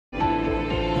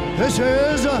This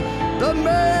is the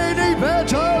main event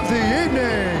of the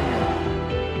evening.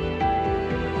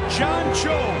 Jon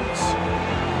Jones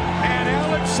and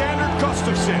Alexander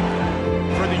Gustafsson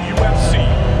for the UFC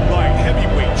Light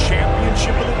Heavyweight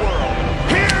Championship of the World.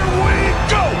 Here we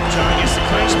go! Jon gets the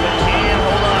clinch, but can't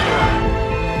hold on to him.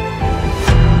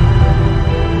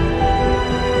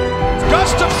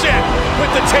 Gustafsson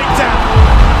with the takedown.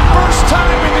 First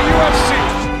time in the UFC.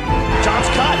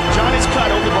 Jon's cut. Jon is cut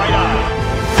over the right eye.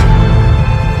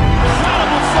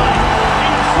 Incredible fight.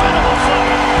 Incredible fight.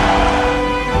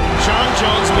 Jon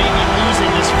Jones may be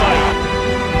losing this fight.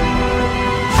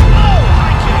 Oh,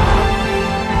 high kick.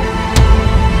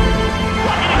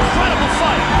 What an incredible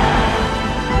fight.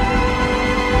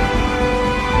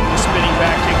 Spinning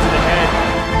back kick to the head.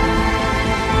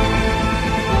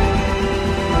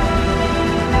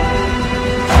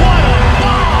 What a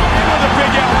bomb! With a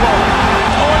big elbow.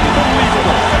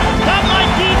 Unbelievable. That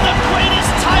might be the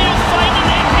greatest title fight in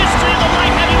the history of the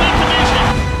light heavyweight division.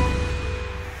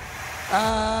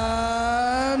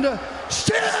 And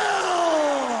still.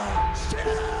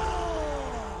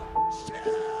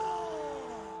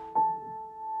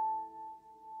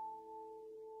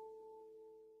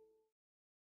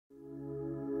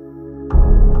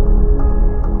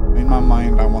 In my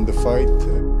mind, I won the fight,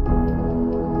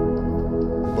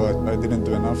 but I didn't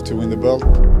do enough to win the belt.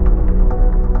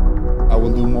 I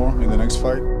will do more in the next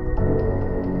fight.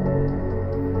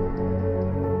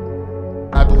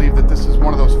 I believe that this is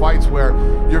one of those fights where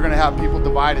you're going to have people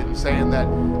divided and saying that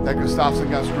Gustafsson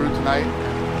got screwed tonight,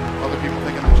 and other people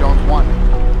thinking that Jones won.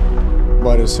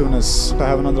 But as soon as I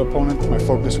have another opponent, my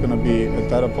focus is going to be at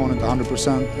that opponent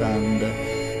 100%, and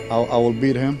I will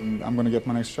beat him. I'm going to get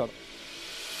my next shot.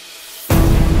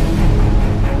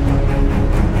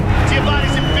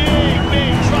 Body's in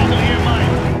big trouble here,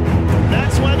 Mike.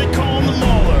 That's why they call him the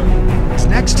Mauler. His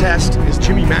next test is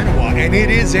Jimmy Manuwa, and it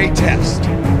is a test.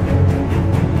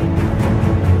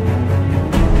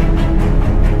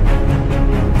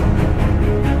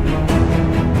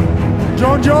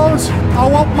 Jon Jones, I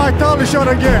want my title shot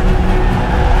again.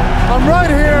 I'm right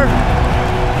here,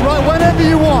 right whenever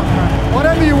you want, man.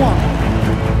 Whatever you want.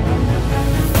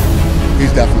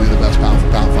 He's definitely the best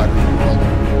pound-for-pound fighter in the world,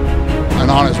 and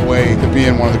on his way to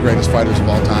being one of the greatest fighters of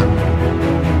all time.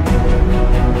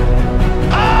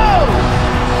 Oh!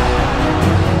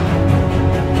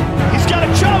 He's got a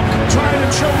choke. Trying to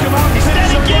choke him out. Instead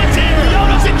he gets it.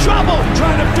 Leona's in trouble.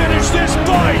 Trying to finish this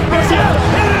fight. It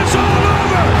is all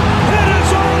over. It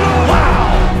is all over. Wow.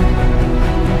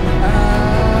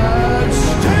 And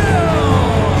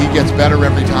still. He gets better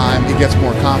every time. He gets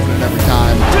more confident every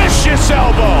time. Vicious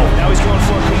elbow. Now he's going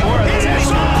for a Kimura. It is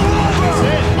all over.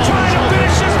 Trying to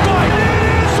finish this fight.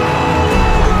 It is all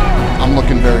over. I'm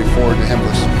looking very forward to him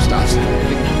versus Gustafsson.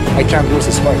 I can't lose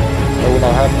this fight. That will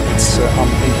not happen. It's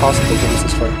impossible to lose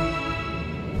this fight.